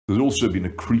There's also been a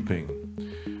creeping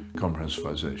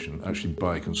comprehensivization, actually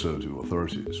by conservative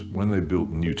authorities, when they built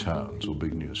new towns or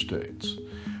big new estates.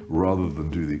 Rather than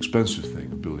do the expensive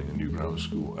thing of building a new grammar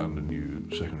school and a new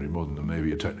secondary modern and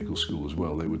maybe a technical school as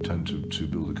well, they would tend to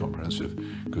build a comprehensive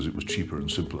because it was cheaper and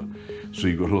simpler. So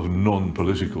you've got a lot of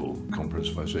non-political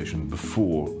comprehensivization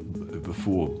before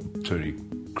Tony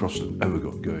Crosland ever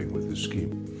got going with this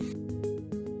scheme.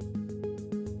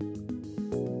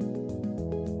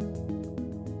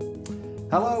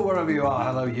 Hello wherever you are,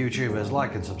 hello YouTubers,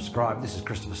 like and subscribe. This is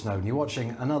Christopher Snowdon. You're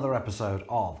watching another episode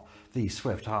of The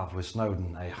Swift Half with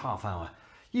Snowdon, a half-hour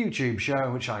YouTube show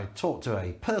in which I talk to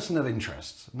a person of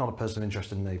interest. Not a person of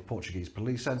interest in the Portuguese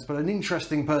police sense, but an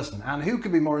interesting person. And who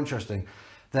could be more interesting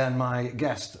than my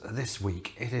guest this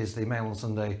week? It is the Mail on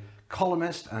Sunday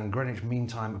columnist and Greenwich Mean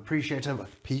Time appreciator,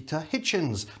 Peter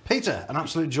Hitchens. Peter, an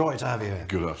absolute joy to have you here.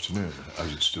 Good afternoon,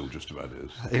 as it still just about is.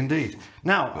 Indeed.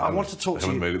 Now, I want to talk to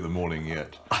you. I haven't made it the morning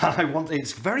yet.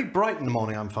 It's very bright in the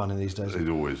morning, I'm finding these days. It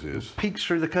always is. Peeks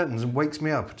through the curtains and wakes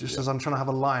me up just as I'm trying to have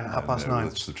a line at 9:30.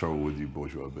 That's the trouble with you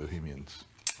bourgeois bohemians.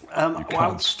 You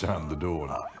can't stand the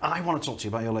dawn. I want to talk to you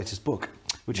about your latest book,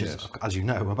 which is, as you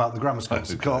know, about the grammar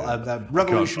schools. It's called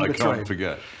Revolution Betrayed. I can't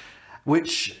forget.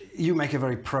 Which you make a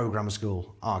very pro-grammar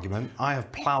school argument. I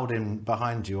have ploughed in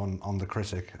behind you on the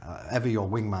critic, ever your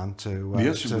wingman to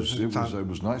yes, it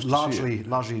was nice to see it.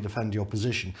 Largely defend your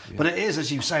position. Yeah. But it is,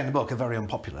 as you say in the book, a very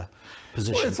unpopular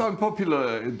position. Well, it's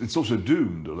unpopular. It's also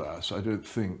doomed, alas. I don't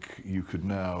think you could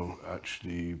now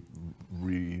actually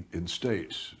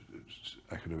reinstate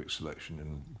academic selection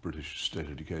in British state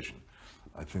education.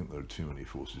 I think there are too many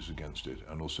forces against it,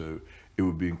 and also it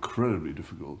would be incredibly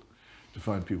difficult to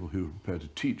find people who are prepared to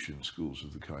teach in schools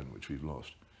of the kind which we've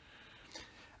lost.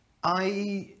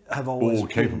 I have always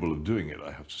capable of doing it,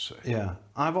 I have to say. Yeah,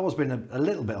 I've always been a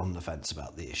little bit on the fence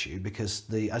about the issue because,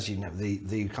 as you know,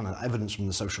 the kind of evidence from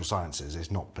the social sciences is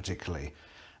not particularly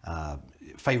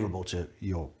favourable to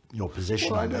your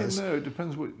position. Well, I don't know. It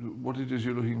depends what it is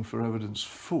you're looking for evidence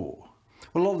for.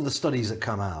 Well, a lot of the studies that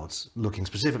come out looking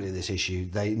specifically at this issue,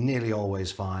 they nearly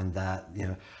always find that, you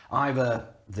know, either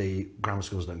the grammar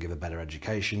schools don't give a better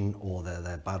education, or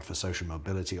they're bad for social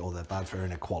mobility, or they're bad for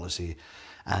inequality.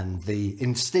 And the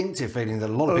instinctive feeling that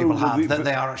a lot of people have that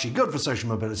they are actually good for social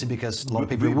mobility, because a lot of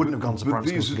people who wouldn't have gone to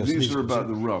primary schools. These are about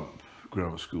the rump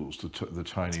grammar schools, the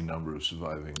tiny number of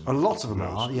surviving. A lot of them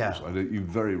are, schools. yeah. You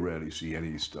very rarely see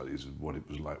any studies of what it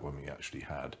was like when we actually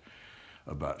had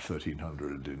about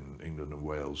 1,300 in England and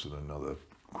Wales and another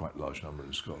quite large number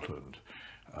in Scotland,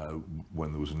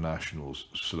 when there was a national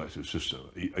selective system.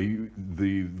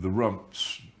 The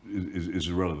rumps is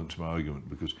irrelevant to my argument,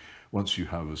 because once you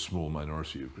have a small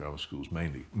minority of grammar schools,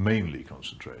 mainly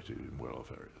concentrated in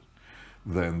well-off areas,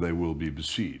 then they will be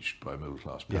besieged by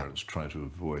middle-class parents trying to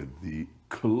avoid the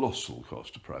colossal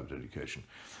cost of private education.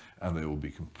 And they will be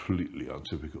completely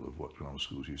untypical of what grammar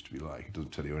schools used to be like. It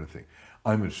doesn't tell you anything.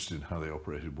 I'm interested in how they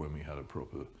operated when we had a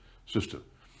proper system.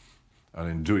 And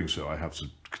in doing so, I have to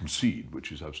concede,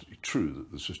 which is absolutely true,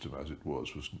 that the system as it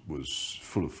was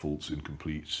full of faults,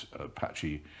 incomplete,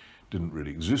 patchy, didn't really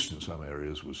exist in some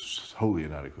areas, was wholly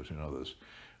inadequate in others,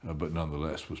 but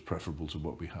nonetheless was preferable to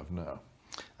what we have now.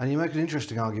 And you make an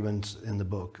interesting argument in the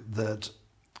book that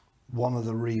one of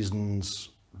the reasons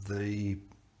the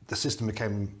system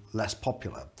became less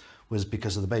popular was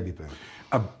because of the baby boom.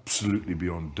 Absolutely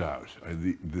beyond doubt.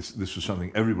 This was something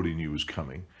everybody knew was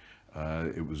coming.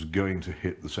 It was going to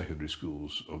hit the secondary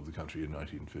schools of the country in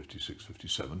 1956,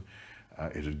 57.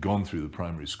 It had gone through the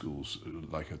primary schools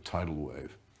like a tidal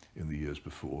wave in the years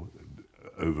before,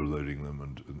 overloading them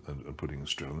and putting a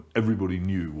strain on them. Everybody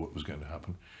knew what was going to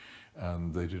happen,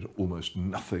 and they did almost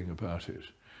nothing about it.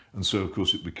 And so, of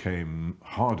course, it became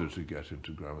harder to get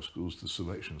into grammar schools. The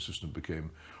selection system became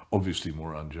obviously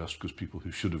more unjust because people who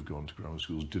should have gone to grammar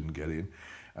schools didn't get in.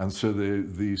 And so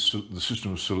the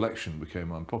system of selection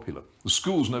became unpopular. The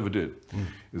schools never did.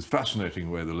 It's fascinating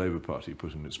the way the Labour Party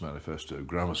put in its manifesto,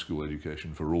 grammar school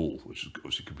education for all, which is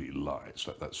obviously a complete lie. It's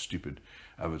like that stupid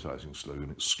advertising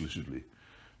slogan, exclusively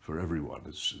for everyone.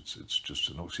 It's just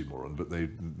an oxymoron. But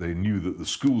they knew that the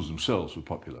schools themselves were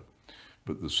popular,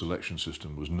 but the selection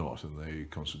system was not, and they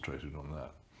concentrated on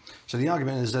that. So the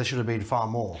argument is there should have been far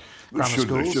more grammar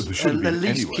schools, at least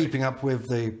anyway, keeping up with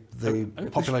the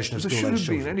population of school-aged children. There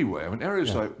should have been anyway. I mean,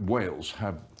 areas like Wales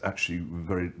have actually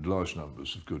very large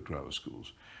numbers of good grammar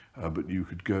schools, but you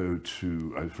could go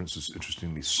to, for instance,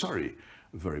 interestingly, Surrey,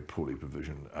 very poorly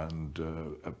provisioned, and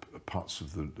parts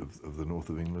of the north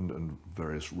of England and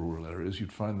various rural areas,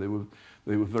 you'd find they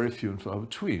were very few and far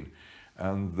between,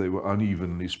 and they were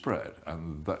unevenly spread,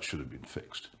 and that should have been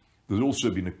fixed. There's also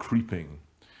been a creeping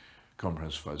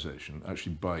comprehensivization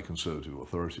actually by conservative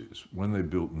authorities when they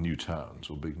built new towns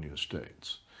or big new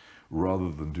estates.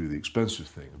 Rather than do the expensive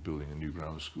thing of building a new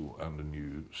grammar school and a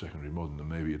new secondary modern and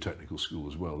maybe a technical school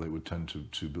as well, they would tend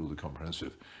to build a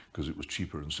comprehensive because it was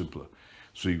cheaper and simpler.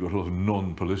 So you got a lot of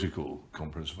non-political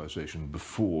comprehensivization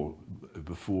before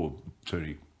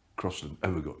Tony Crosland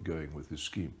ever got going with his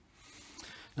scheme.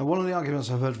 Now, one of the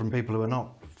arguments I've heard from people who are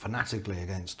not fanatically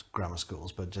against grammar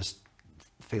schools, but just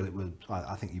feel it would,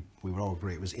 I think we would all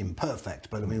agree it was imperfect,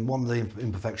 but I mean, one of the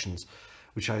imperfections,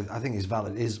 which I think is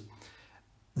valid, is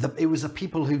it was the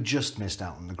people who just missed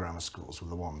out on the grammar schools were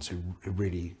the ones who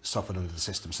really suffered under the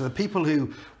system. So the people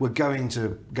who were going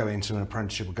to go into an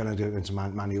apprenticeship, were going to do into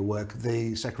manual work,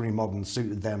 the secondary modern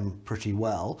suited them pretty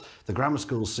well. The grammar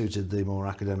schools suited the more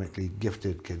academically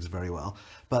gifted kids very well.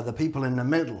 But the people in the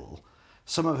middle,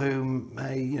 some of whom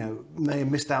may have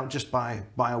missed out just by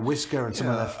a whisker, and some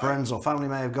of their friends or family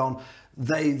may have gone,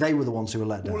 they were the ones who were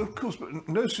let down. Well, of course, but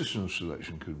no system of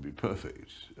selection could be perfect.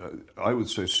 I would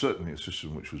say certainly a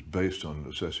system which was based on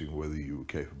assessing whether you were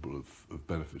capable of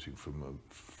benefiting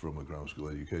from a grammar school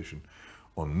education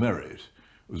on merit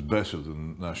was better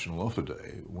than National Offer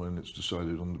Day when it's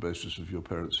decided on the basis of your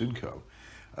parents' income.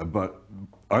 But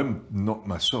I'm not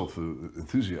myself an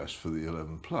enthusiast for the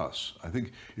 11 plus. I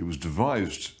think it was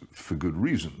devised for good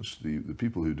reasons. The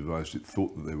people who devised it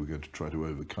thought that they were going to try to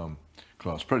overcome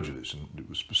class prejudice, and it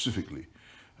was specifically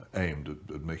aimed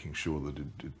at making sure that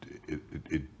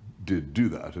it did do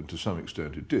that, and to some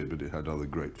extent it did, but it had other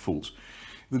great faults.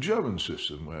 The German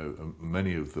system, where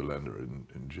many of the Länder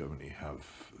in Germany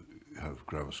have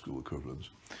grammar school equivalents,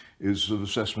 is of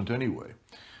assessment anyway.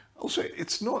 I'll say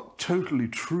it's not totally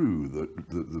true that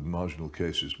the marginal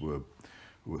cases were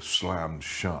slammed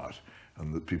shut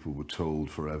and that people were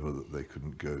told forever that they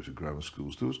couldn't go to grammar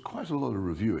schools. There was quite a lot of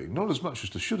reviewing, not as much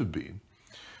as there should have been,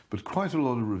 but quite a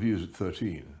lot of reviews at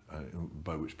 13,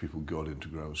 by which people got into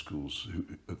grammar schools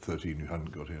at 13 who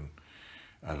hadn't got in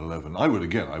at 11. I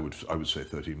would say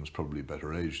 13 was probably a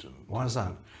better age than... Why is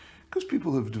that? Because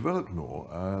people have developed more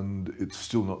and it's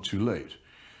still not too late.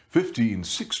 15,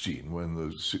 16, when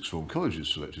the sixth form colleges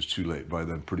select, is too late. By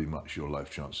then, pretty much your life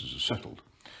chances are settled.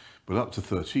 But up to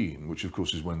 13, which of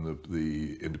course is when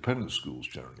the independent schools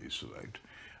generally select,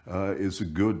 is a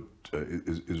good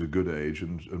age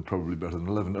and probably better than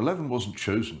 11. 11 wasn't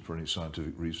chosen for any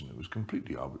scientific reason. It was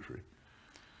completely arbitrary.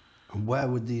 And where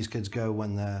would these kids go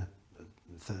when they're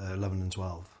 11 and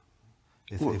 12?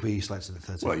 If we selected at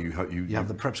 13? Well, you have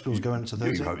the prep schools going to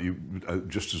 13?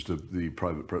 Just as the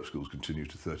private prep schools continue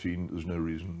to 13, there's no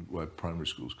reason why primary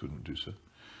schools couldn't do so.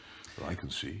 But I can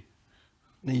see.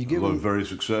 Now a lot of very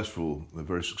successful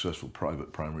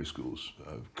private primary schools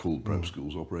called prep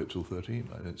schools operate till 13.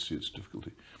 I don't see its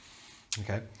difficulty.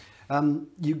 Okay.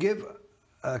 You give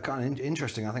a kind of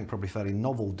interesting, I think probably fairly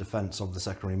novel defence of the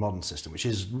secondary modern system, which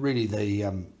is really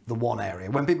the one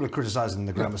area. When people are criticising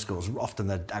the grammar schools, often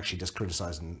they're actually just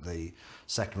criticising the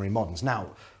secondary moderns.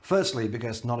 Now, firstly,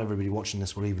 because not everybody watching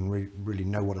this will even really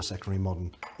know what a secondary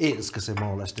modern is, because they've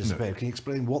more or less disappeared. No. Can you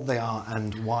explain what they are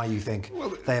and why you think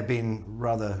they have been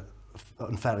rather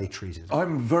unfairly treated?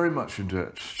 I'm very much in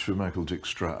debt to Michael Dick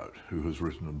Stroud, who has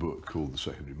written a book called The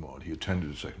Secondary Mod. He attended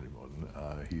a secondary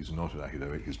modern. He's not an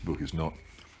academic. His book is not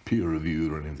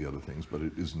peer-reviewed or any of the other things, but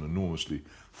it is an enormously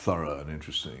thorough and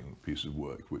interesting piece of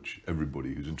work, which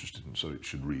everybody who's interested in subject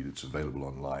should read. It's available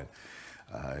online.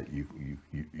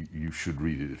 You should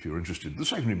read it if you're interested. The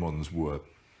secondary moderns were,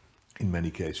 in many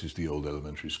cases, the old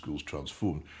elementary schools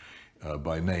transformed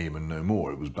by name and no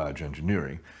more. It was badge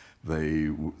engineering. They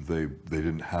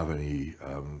didn't have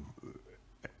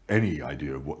any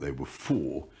idea of what they were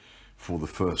for the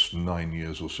first 9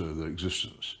 years or so of their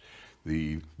existence.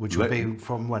 Which would be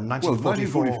from when,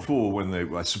 1944? Well, 1944,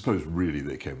 when I suppose really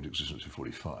they came into existence in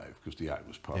 45, because the Act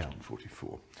was passed in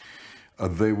 44.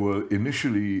 They were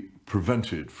initially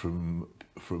prevented from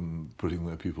putting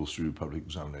their pupils through public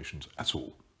examinations at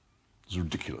all. It was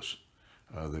ridiculous.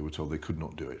 They were told they could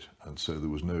not do it, and so there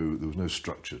was no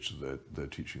structure to their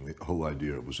teaching. The whole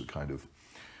idea was a kind of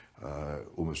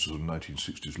almost sort of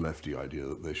 1960s lefty idea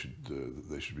that they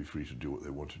should be free to do what they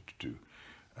wanted to do.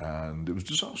 And it was a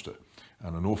disaster.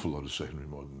 And an awful lot of secondary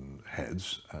modern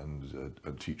heads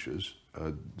and teachers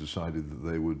decided that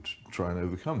they would try and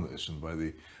overcome this. And by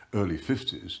the early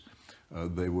 50s,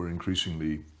 they were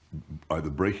increasingly either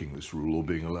breaking this rule or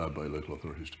being allowed by local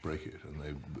authorities to break it.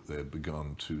 And they had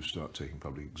begun to start taking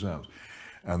public exams.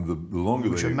 And the longer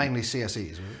Which were mainly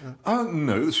CSEs,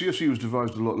 no, the CSE was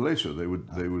devised a lot later. They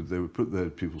would put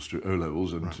their pupils through O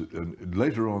levels, and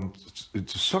later on,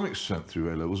 to some extent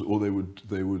through A levels, or they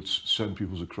would send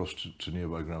pupils across to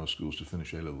nearby grammar schools to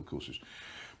finish A level courses.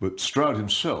 But Stroud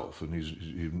himself, and he's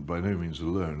by no means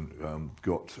alone,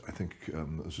 got, I think,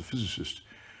 as a physicist,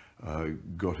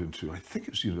 got into, I think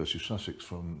it's the University of Sussex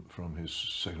from his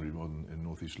secondary modern in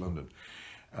northeast London.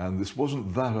 And this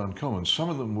wasn't that uncommon. Some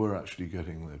of them were actually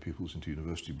getting their pupils into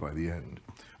university by the end.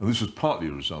 And this was partly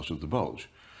a result of the bulge,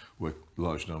 where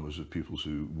large numbers of pupils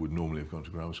who would normally have gone to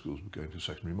grammar schools were going to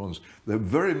secondary moderns. They're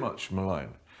very much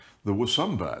maligned. There were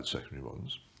some bad secondary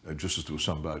moderns, just as there were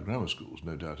some bad grammar schools,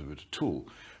 no doubt of it at all.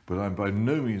 But I'm by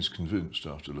no means convinced,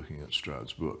 after looking at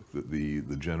Stroud's book, that the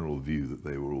general view that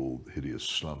they were all hideous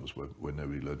slums where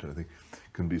nobody learned anything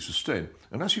can be sustained.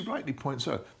 And as he rightly points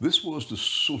out, this was the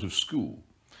sort of school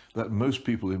that most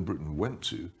people in Britain went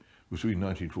to between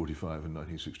 1945 and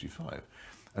 1965.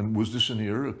 And was this an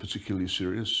era of particularly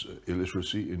serious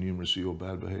illiteracy, innumeracy, or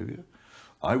bad behaviour?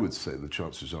 I would say the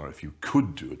chances are, if you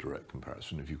could do a direct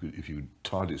comparison, if you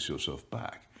TARDIS yourself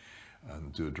back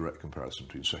and do a direct comparison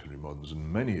between secondary moderns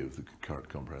and many of the current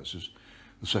comprehensives,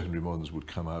 the secondary moderns would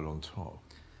come out on top.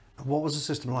 What was the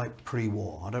system like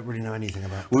pre-war? I don't really know anything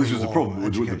about. Well, this is the problem.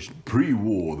 With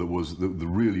pre-war, there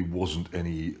really wasn't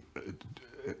any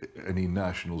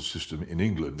national system in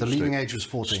England. The leaving age was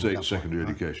 14. State secondary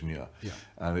education, yeah.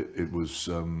 And it was,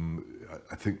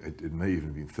 I think it may even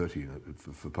have been 13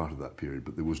 for part of that period,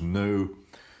 but there was no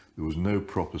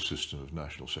proper system of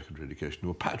national secondary education. There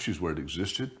were patches where it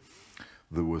existed.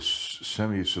 There were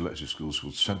semi-selective schools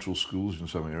called central schools in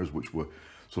some areas, which were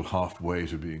sort of halfway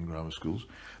to being grammar schools.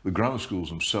 The grammar schools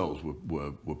themselves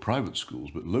were private schools,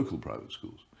 but local private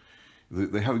schools.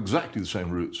 They have exactly the same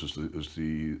roots as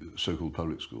the so-called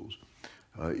public schools.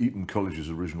 Eton College's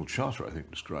original charter, I think,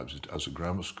 describes it as a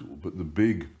grammar school, but the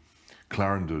big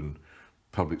Clarendon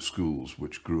public schools,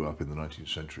 which grew up in the 19th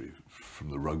century, from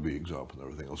the Rugby example and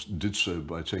everything else, did so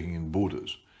by taking in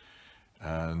boarders.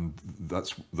 And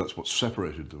that's what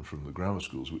separated them from the grammar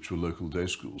schools, which were local day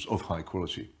schools of high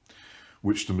quality,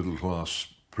 which the middle class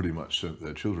pretty much sent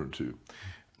their children to.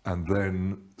 And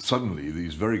then suddenly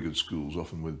these very good schools,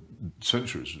 often with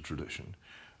centuries of tradition,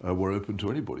 were open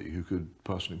to anybody who could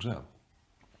pass an exam.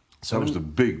 So that was the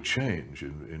big change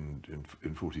in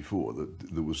 44, that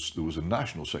there was a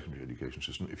national secondary education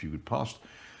system. If you could pass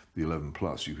the 11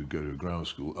 plus, you could go to a grammar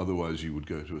school. Otherwise, you would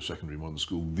go to a secondary modern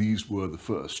school. These were the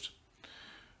first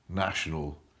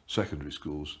national secondary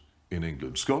schools in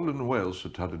England. Scotland and Wales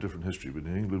had had a different history, but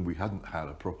in England we hadn't had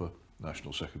a proper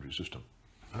national secondary system.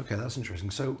 Okay, that's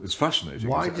interesting. So it's fascinating.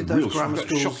 Why did those grammar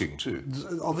schools? Shocking too.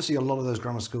 Obviously, a lot of those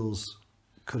grammar schools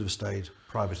could have stayed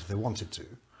private if they wanted to.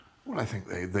 Well, I think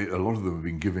a lot of them have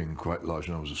been giving quite large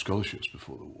numbers of scholarships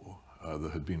before the war.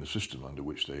 There had been a system under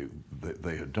which they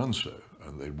had done so,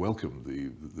 and they welcomed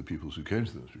the pupils who came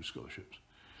to them through scholarships.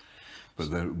 But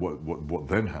then what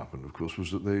then happened, of course,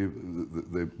 was that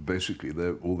they basically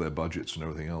all their budgets and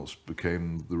everything else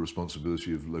became the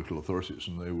responsibility of local authorities,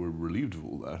 and they were relieved of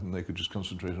all that, and they could just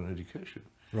concentrate on education.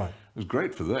 Right. It was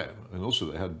great for them, and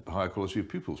also they had higher quality of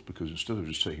pupils, because instead of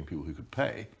just taking people who could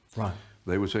pay, right,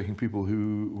 they were taking people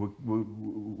who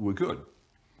were good.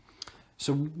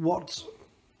 So what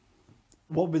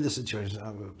would be the situation?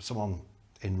 Someone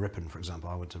in Ripon, for example,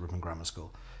 I went to Ripon Grammar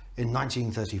School. In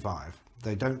 1935,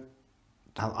 they don't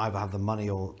either have the money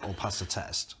or pass the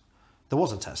test. There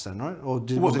was a test then, right? Or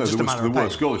was it just a matter of paying? There were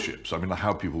scholarships. I mean,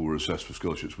 how people were assessed for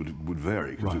scholarships would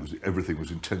vary, because everything was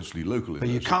intensely local. But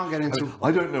you can't get into...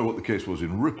 I don't know what the case was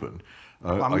in Ripon.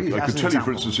 I could tell you,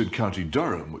 for instance, in County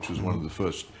Durham, which was one of the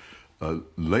first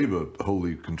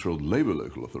wholly controlled Labour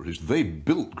local authorities, they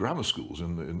built grammar schools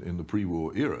in the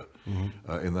pre-war era.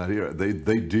 In that era,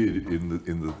 they did in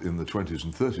the 20s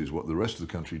and 30s what the rest of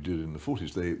the country did in the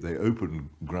 40s. They opened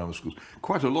grammar schools.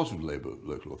 Quite a lot of Labour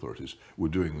local authorities were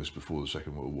doing this before the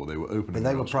Second World War. They were opening. But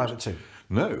they were private too.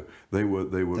 No, they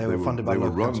were funded by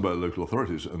run by local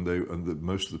authorities, and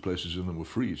most of the places in them were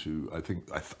free to. I think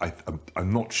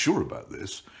I'm not sure about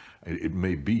this. It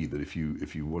may be that if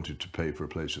you wanted to pay for a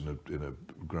place in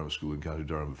a grammar school in County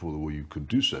Durham before the war, you could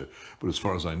do so. But as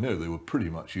far as I know, they were pretty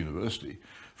much university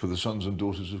for the sons and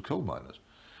daughters of coal miners.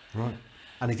 Right.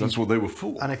 And that's what they were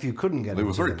for. And if you couldn't get, they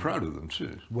were very proud of them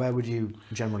too. Where would you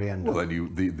generally end up? Well,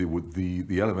 then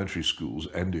the elementary schools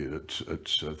ended at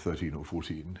 13 or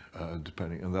 14,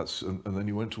 depending, and then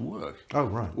you went to work. Oh,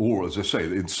 right. Or, as I say,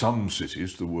 in some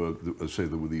cities there were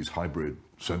these hybrid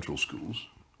central schools,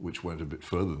 which went a bit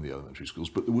further than the elementary schools,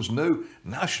 but there was no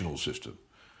national system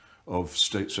of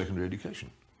state secondary education.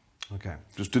 Okay.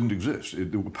 Just didn't exist.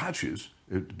 There were patches,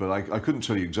 but I couldn't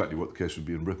tell you exactly what the case would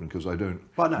be in Britain, because I don't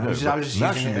know. I was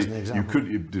just using it as an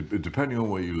example. Depending on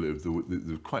where you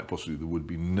live, quite possibly there would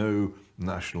be no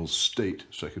national state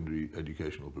secondary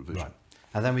educational provision. Right.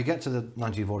 And then we get to the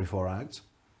 1944 Act,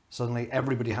 Suddenly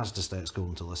everybody has to stay at school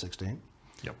until they're 16.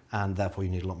 Yep. And therefore you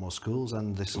need a lot more schools,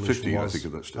 and the solution 50, was... I think,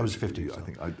 at that stage. I was 50. I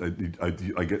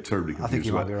think I get terribly confused. I think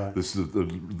you might be about right. This,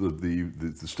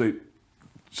 the state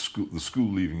school, the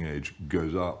school leaving age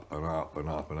goes up and up and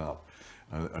up and up,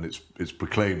 and it's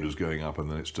proclaimed as going up, and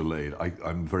then it's delayed.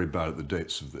 I'm very bad at the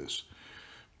dates of this,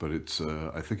 but it's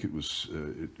I think it was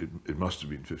it must have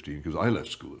been 15, because I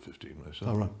left school at 15 myself.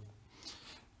 Oh, right.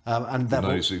 And therefore,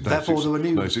 96, therefore there were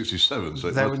new... 1967,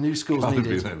 so there were new schools can't have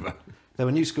needed. been that bad. There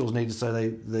were new schools needed, so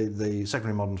the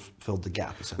secondary modern filled the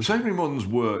gap, The essentially. secondary moderns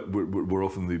were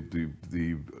often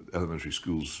the elementary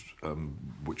schools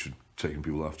which had taken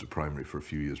people after primary for a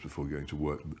few years before going to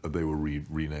work. They were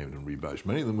renamed and rebadged.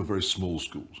 Many of them were very small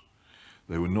schools.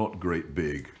 They were not great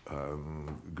big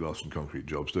glass and concrete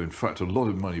jobs, though in fact a lot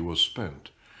of money was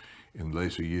spent in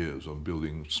later years on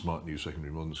building smart new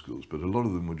secondary modern schools, but a lot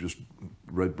of them were just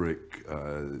red brick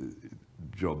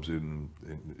jobs in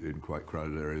quite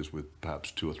crowded areas with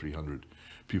perhaps 200 or 300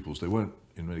 pupils. They weren't,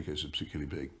 in many cases, particularly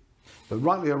big. But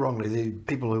rightly or wrongly, the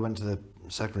people who went to the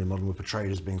secondary modern were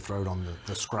portrayed as being thrown on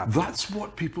the scrap heap. That's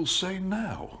what people say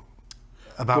now.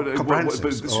 About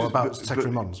comprehensives or about but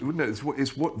secondary moderns? No,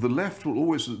 it's what the left will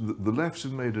always... The left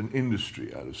have made an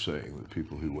industry out of saying that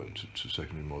people who went to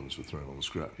secondary moderns were thrown on the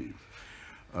scrap heap,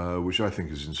 which I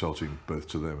think is insulting both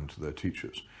to them and to their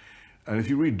teachers. And if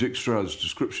you read Dick Stroud's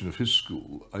description of his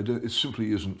school, it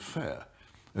simply isn't fair.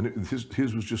 And his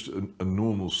was just a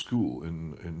normal school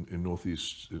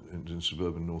in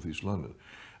suburban northeast London.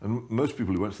 And most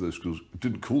people who went to those schools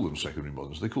didn't call them secondary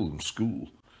moderns, they called them school.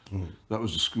 Mm. That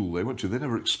was the school they went to. They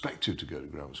never expected to go to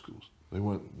grammar schools. They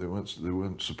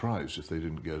weren't surprised if they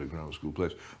didn't go to grammar school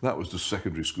place. That was the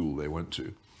secondary school they went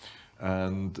to.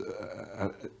 And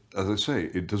as I say,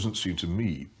 it doesn't seem to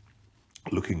me,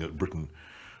 looking at Britain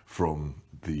from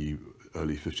the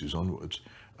early 50s onwards,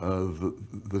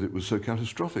 that it was so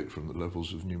catastrophic from the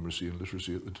levels of numeracy and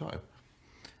literacy at the time.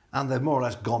 And they're more or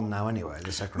less gone now anyway,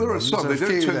 the secondary There are some.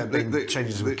 There have been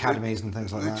changes of academies and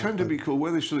things like that. They tend to be called,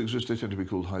 where they still exist, they tend to be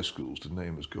called high schools. The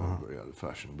name has gone very out of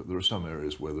fashion, but there are some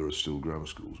areas where there are still grammar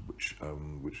schools,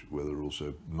 where there are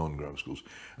also non-grammar schools,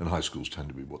 and high schools tend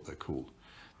to be what they're called.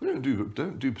 They don't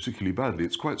do particularly badly.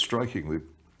 It's quite striking.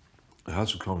 The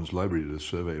House of Commons Library did a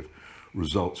survey of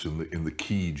results in the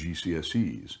key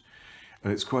GCSEs,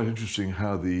 and it's quite interesting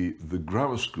how the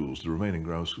grammar schools, the remaining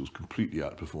grammar schools, completely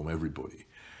outperform everybody.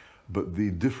 But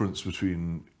the difference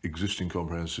between existing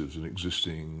comprehensives and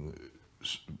existing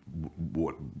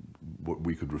what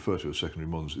we could refer to as secondary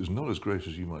moderns is not as great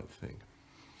as you might think.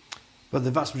 But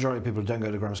the vast majority of people who don't go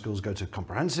to grammar schools go to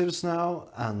comprehensives now,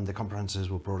 and the comprehensives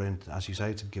were brought in, as you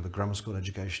say, to give a grammar school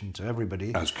education to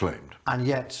everybody. As claimed. And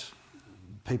yet,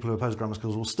 people who oppose grammar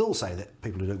schools will still say that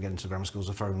people who don't get into grammar schools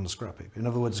are thrown on the scrap heap. In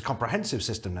other words, the comprehensive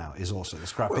system now is also the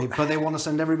scrap heap, but they want to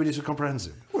send everybody to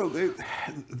comprehensive. Well,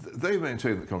 they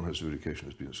maintain that comprehensive education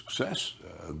has been a success,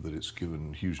 that it's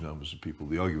given huge numbers of people,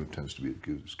 the argument tends to be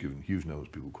it's given huge numbers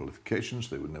of people qualifications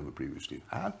they would never previously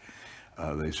have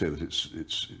had. They say that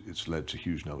it's led to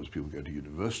huge numbers of people going to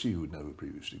university who would never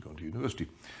previously gone to university.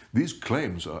 These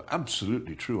claims are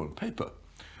absolutely true on paper.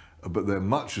 But they're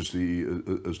much as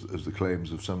the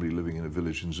claims of somebody living in a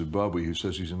village in Zimbabwe who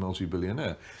says he's a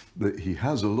multi-billionaire. That he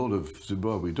has a lot of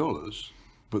Zimbabwe dollars,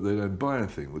 but they don't buy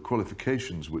anything. The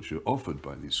qualifications which are offered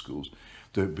by these schools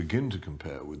don't begin to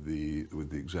compare with the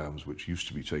exams which used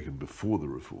to be taken before the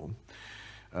reform.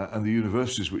 And the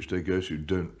universities which they go to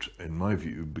don't, in my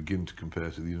view, begin to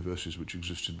compare to the universities which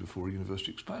existed before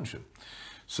university expansion.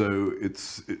 So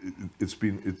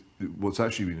what's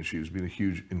actually been achieved has been a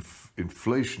huge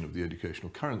inflation of the educational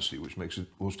currency, which makes it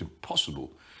almost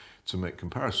impossible to make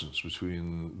comparisons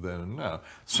between then and now.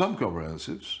 Some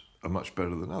comprehensives are much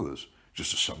better than others,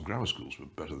 just as some grammar schools were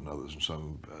better than others and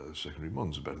some secondary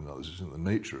moderns are better than others. It's in the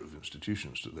nature of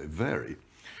institutions that they vary.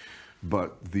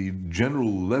 But the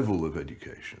general level of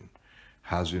education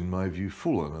has, in my view,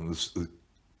 fallen, and the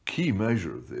key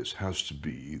measure of this has to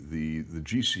be the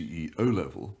GCE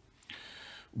O-level,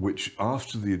 which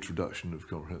after the introduction of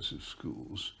comprehensive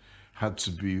schools had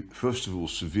to be, first of all,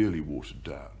 severely watered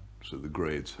down. So the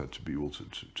grades had to be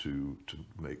altered to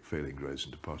make failing grades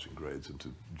into passing grades and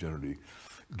to generally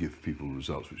give people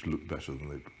results which looked better than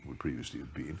they would previously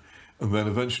have been. And then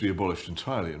eventually abolished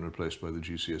entirely and replaced by the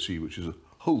GCSE, which is a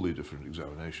wholly different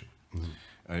examination. Mm-hmm.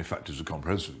 And in fact is a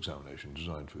comprehensive examination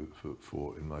designed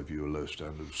for, in my view, a low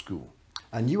standard of school.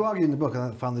 And you argue in the book, and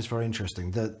I found this very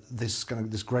interesting, that this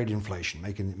grade inflation,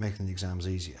 making the exams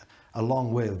easier,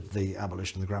 along with the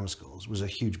abolition of the grammar schools, was a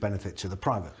huge benefit to the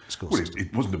private school system.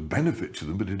 It wasn't a benefit to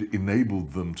them, but it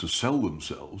enabled them to sell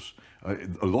themselves.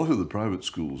 A lot of the private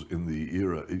schools in the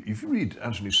era, if you read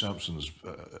Anthony Sampson's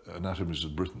Anatomies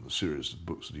of Britain, the series of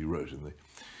books that he wrote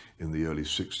in the early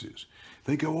 60s,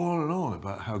 they go on and on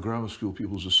about how grammar school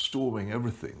pupils are storming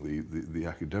everything, the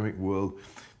academic world.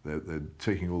 They're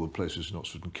taking all the places in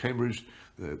Oxford and Cambridge.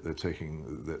 They're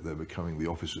becoming the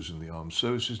officers in the armed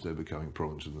services. They're becoming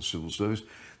prominent in the civil service.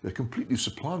 They're completely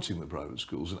supplanting the private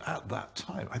schools. And at that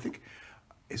time, I think,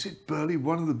 is it Burley,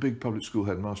 one of the big public school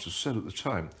headmasters, said at the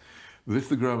time that if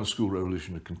the grammar school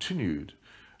revolution had continued,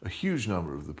 a huge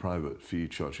number of the private fee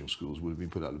charging schools would have been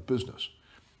put out of business.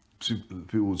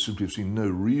 People would simply have seen no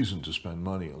reason to spend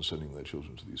money on sending their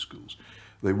children to these schools.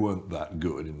 They weren't that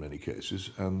good in many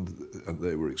cases, and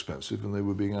they were expensive, and they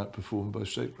were being outperformed by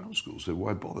state grammar schools, so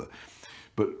why bother?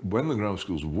 But when the grammar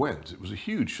schools went, it was a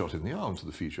huge shot in the arm to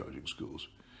the fee-charging schools,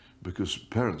 because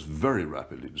parents very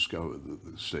rapidly discovered that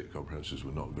the state comprehensives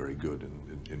were not very good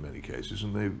in many cases,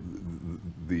 and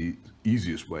the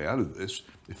easiest way out of this,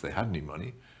 if they had any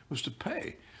money, was to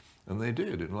pay, and they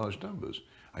did in large numbers.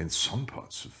 In some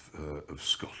parts of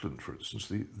Scotland, for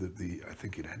instance, I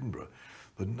think in Edinburgh,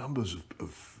 the numbers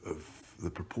of the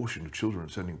proportion of children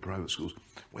attending private schools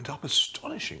went up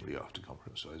astonishingly after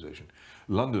comprehensivisation.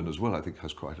 London as well, I think,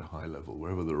 has quite a high level.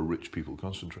 Wherever there are rich people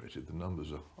concentrated, the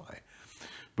numbers are high.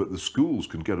 But the schools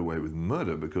can get away with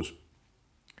murder because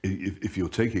if you're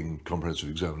taking comprehensive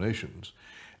examinations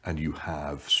and you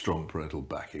have strong parental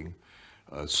backing,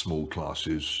 small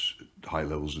classes, high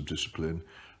levels of discipline,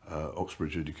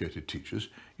 Oxbridge-educated teachers,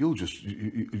 you'll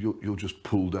just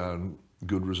pull down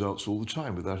good results all the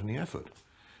time without any effort,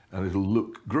 and it'll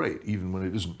look great even when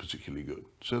it isn't particularly good.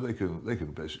 So they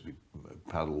can basically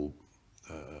paddle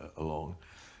along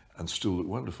and still look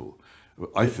wonderful.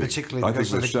 I think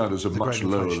their standards are much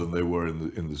lower than they were in the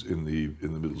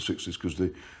middle 60s because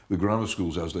the grammar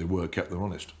schools as they were kept them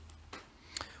honest.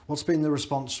 What's been the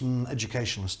response from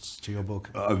educationalists to your book?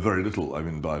 Very little. I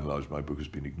mean, by and large, my book has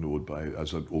been ignored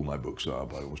as all my books are,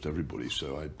 by almost everybody.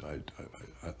 So I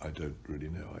don't really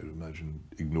know. I imagine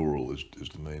ignoral is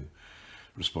the main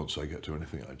response I get to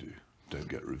anything I do. Don't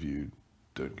get reviewed.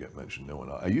 Don't get mentioned. No one.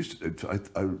 I used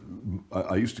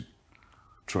to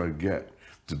try and get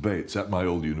debates at my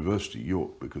old university,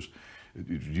 York, because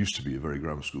it used to be a very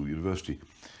grammar school university,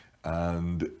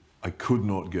 and I could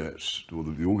not get, or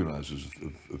the organisers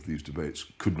of these debates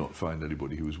could not find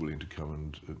anybody who was willing to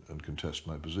come and contest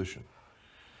my position.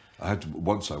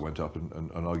 Once I went up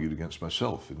and argued against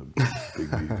myself in a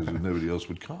big meeting because nobody else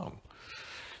would come.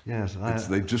 Yes,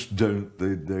 they just don't.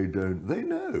 They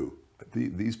know.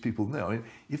 These people know. I mean,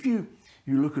 if you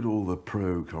look at all the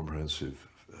pro-comprehensive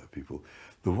people,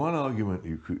 the one argument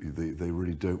they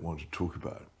really don't want to talk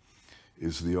about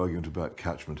is the argument about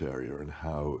catchment area and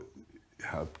how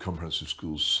comprehensive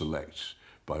schools select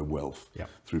by wealth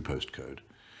through postcode.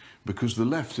 Because the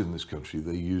left in this country,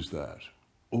 they use that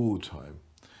all the time.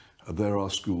 There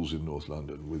are schools in North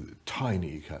London with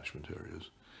tiny catchment areas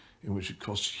in which it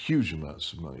costs huge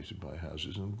amounts of money to buy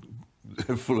houses, and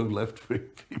they're full of left-wing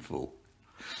people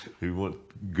who want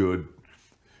good,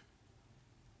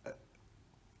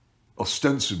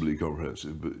 ostensibly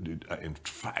comprehensive, but in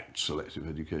fact selective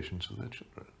education to their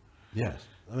children. Yes,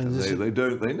 I mean they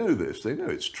know this. They know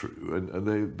it's true, and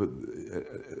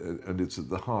it's at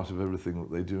the heart of everything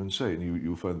that they do and say. And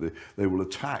you'll find they will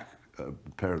attack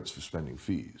parents for spending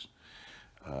fees,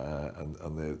 and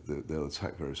they'll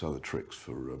attack various other tricks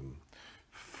for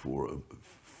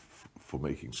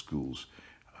making schools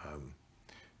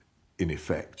in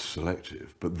effect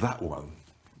selective. But that one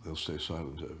they'll stay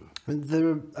silent over. I mean, there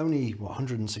are only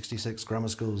 166 grammar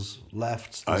schools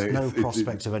left. There's no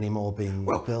prospect of any more being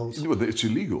built. Well, it's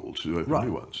illegal to open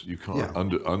new ones. You can't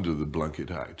under the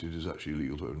Blanket Act. It is actually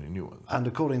illegal to open any new ones. And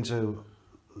according to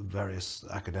various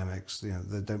academics,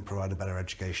 they don't provide a better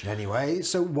education anyway.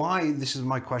 So why? This is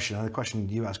my question, and the question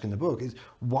you ask in the book is: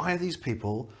 why are these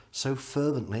people so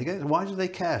fervently against? Why do they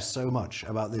care so much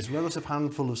about this relative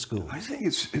handful of schools? I think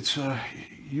it's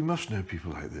you must know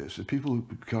people like this. The people who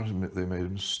can't admit they made a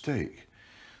mistake.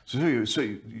 So you're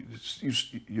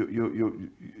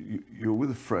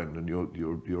with a friend and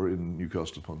you're in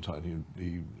Newcastle upon Tyne.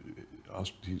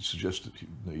 He suggested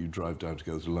you drive down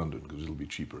together to London because it'll be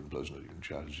cheaper in Pleasant. You can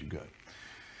chat as you go.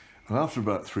 And after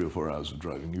about 3 or 4 hours of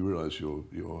driving, you realise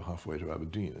you're halfway to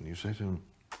Aberdeen, and you say to him,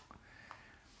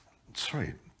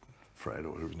 "Sorry, Fred,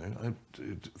 or whatever his name,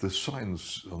 the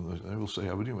signs on they will say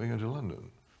Aberdeen. We're going to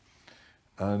London."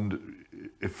 And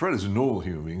if Fred is a normal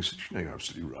human being, he says, you know, you're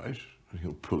absolutely right. And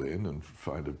he'll pull in and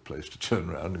find a place to turn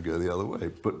around and go the other way.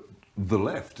 But the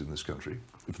left in this country,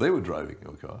 if they were driving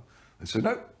your car, they'd say,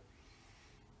 no,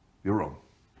 you're wrong.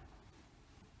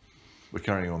 We're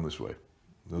carrying on this way.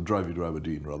 They'll drive you to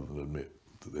Aberdeen rather than admit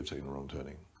that they've taken a wrong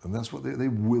turning. And that's what they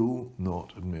will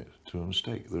not admit to a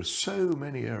mistake. There are so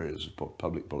many areas of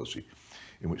public policy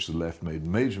in which the left made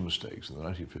major mistakes in the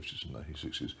 1950s and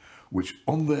 1960s, which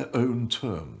on their own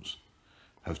terms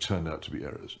have turned out to be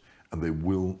errors, and they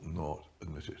will not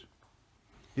admit it.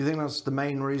 You think that's the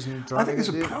main reason driving? I think it's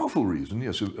a powerful reason,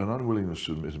 yes, an unwillingness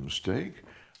to admit a mistake.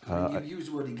 You use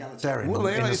the word egalitarian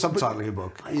in the subtitle of your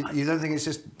book. You don't think it's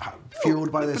just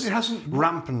fueled by this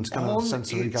rampant kind of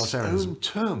sense of egalitarianism? On its own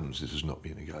terms, it has not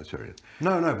been egalitarian.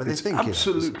 No, but they think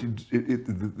absolutely.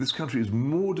 This country is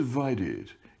more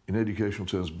divided in educational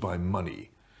terms by money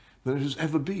than it has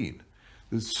ever been.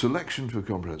 The selection for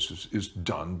comprehensives is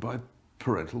done by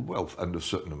parental wealth and a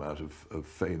certain amount of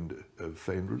feigned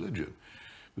religion,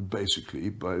 but basically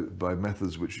by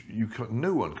methods which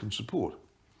no one can support.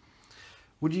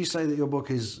 Would you say that your book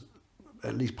is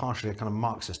at least partially a kind of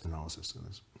Marxist analysis of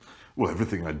this? Well,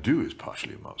 everything I do is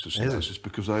partially a Marxist analysis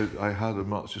because I had a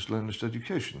Marxist-Leninist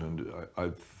education, and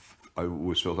I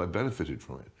always felt I benefited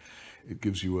from it. It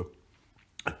gives you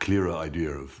a clearer idea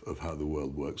of how the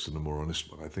world works and a more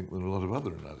honest one, I think, than a lot of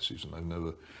other analyses, and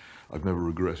I've never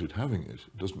regretted having it.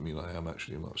 It doesn't mean I am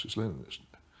actually a Marxist-Leninist.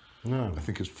 No. I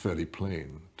think it's fairly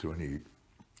plain to any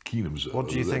keen observer. What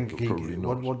do you think?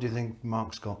 What do you think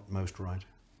Marx got most right?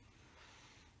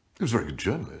 He was a very good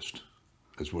journalist.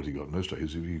 That's what he got most right.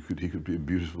 He could be a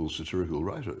beautiful satirical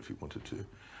writer if he wanted to.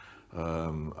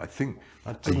 I think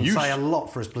that doesn't say a lot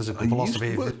for his political philosophy.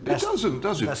 It doesn't,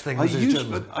 does it? Best thing was his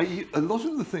journalism. A lot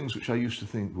of the things which I used to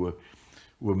think were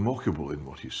mockable in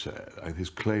what he said, his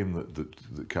claim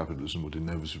that capitalism would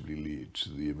inevitably lead to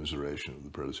the immiseration of the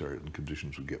proletariat and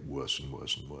conditions would get worse and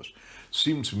worse and worse,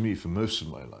 seemed to me for most of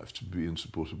my life to be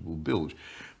insupportable bilge.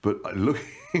 But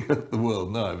looking at the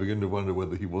world now, I begin to wonder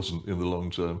whether he wasn't in the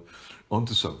long term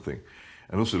onto something.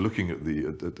 And also looking at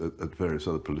various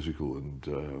other political and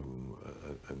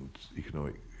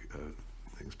economic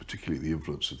things, particularly the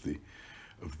influence of the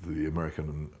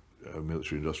American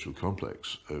military-industrial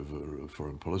complex over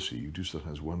foreign policy, you do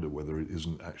sometimes wonder whether it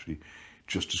isn't actually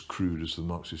just as crude as the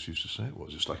Marxists used to say it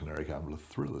was. It's like an Eric Ambler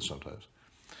thriller sometimes.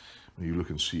 When you look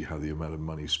and see how the amount of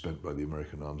money spent by the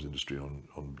American arms industry on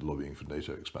lobbying for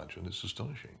NATO expansion, it's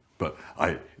astonishing. But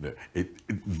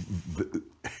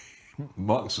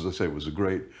Marx, as I say, was a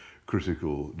great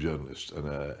critical journalist and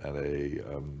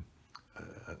an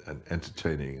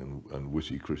entertaining and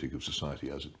witty critic of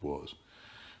society as it was,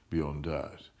 beyond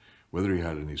doubt. Whether he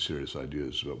had any serious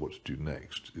ideas about what to do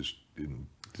next is in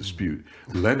dispute.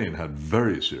 Lenin had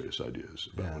very serious ideas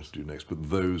about what to do next, but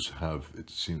those have, it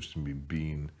seems to me,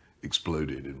 been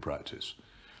exploded in practice.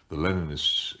 The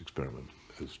Leninist experiment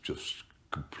has just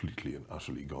completely and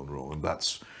utterly gone wrong, and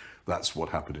that's what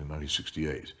happened in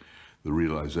 1968. The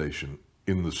realization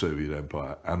in the Soviet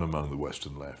Empire and among the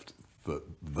Western left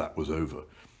that was over,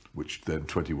 which then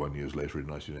 21 years later in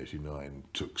 1989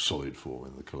 took solid form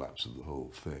in the collapse of the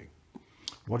whole thing.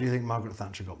 What do you think Margaret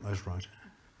Thatcher got most right?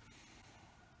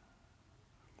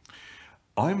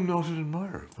 I'm not an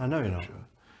admirer of I know you're not.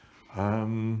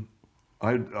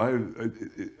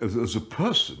 As a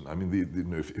person, I mean,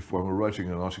 if one were writing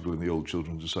an article in the Old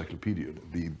Children's Encyclopedia,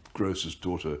 the grocer's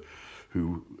daughter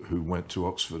who went to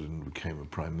Oxford and became a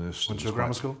prime minister. Went to a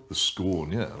grammar school? The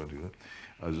scorn, yeah,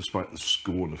 despite the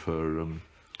scorn of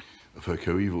her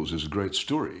coevals, is a great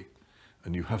story,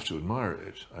 and you have to admire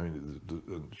it. I mean,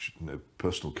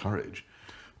 personal courage.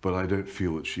 But I don't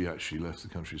feel that she actually left the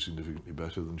country significantly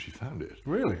better than she found it.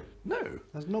 Really? No.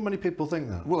 There's not many people think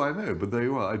that. Well, I know, but there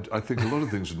you are. I think a lot of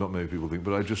things that not many people think,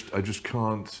 but I just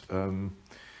can't.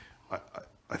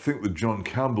 I think that John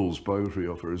Campbell's biography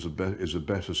of her is a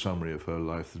better summary of her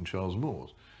life than Charles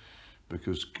Moore's,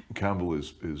 because Campbell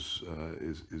is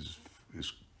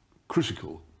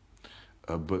critical,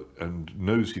 and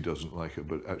knows he doesn't like her,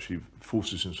 but actually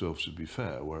forces himself to be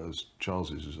fair, whereas Charles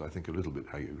is I think, a little bit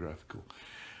hagiographical.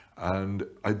 And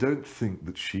I don't think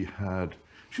that she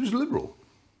was a liberal,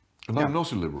 and I'm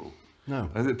not a liberal. No.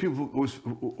 People always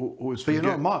But forget, you're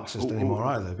not a Marxist anymore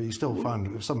either, but you still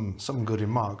find some good in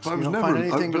Marx. I was never a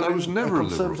liberal. I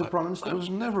I was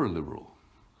never a liberal.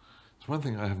 It's one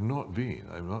thing I have not been.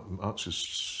 I'm not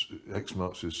Marxists,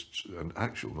 ex-Marxists and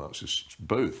actual Marxists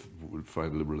both would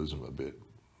find liberalism a bit,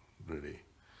 really.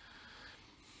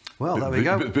 Well, there we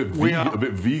go. A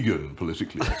bit vegan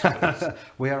politically, I suppose.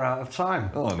 We are out of time.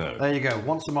 Oh, no. There you go.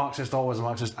 Once a Marxist, always a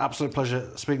Marxist. Absolute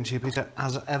pleasure speaking to you, Peter,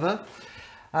 as ever.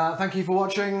 Thank you for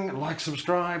watching. Like,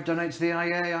 subscribe, donate to the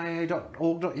IEA,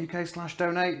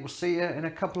 iea.org.uk/donate. We'll see you in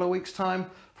a couple of weeks' time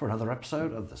for another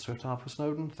episode of The Swift Half with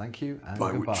Snowdon. Thank you and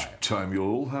By goodbye. which time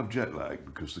you'll all have jet lag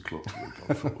because the clock will have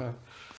gone forward.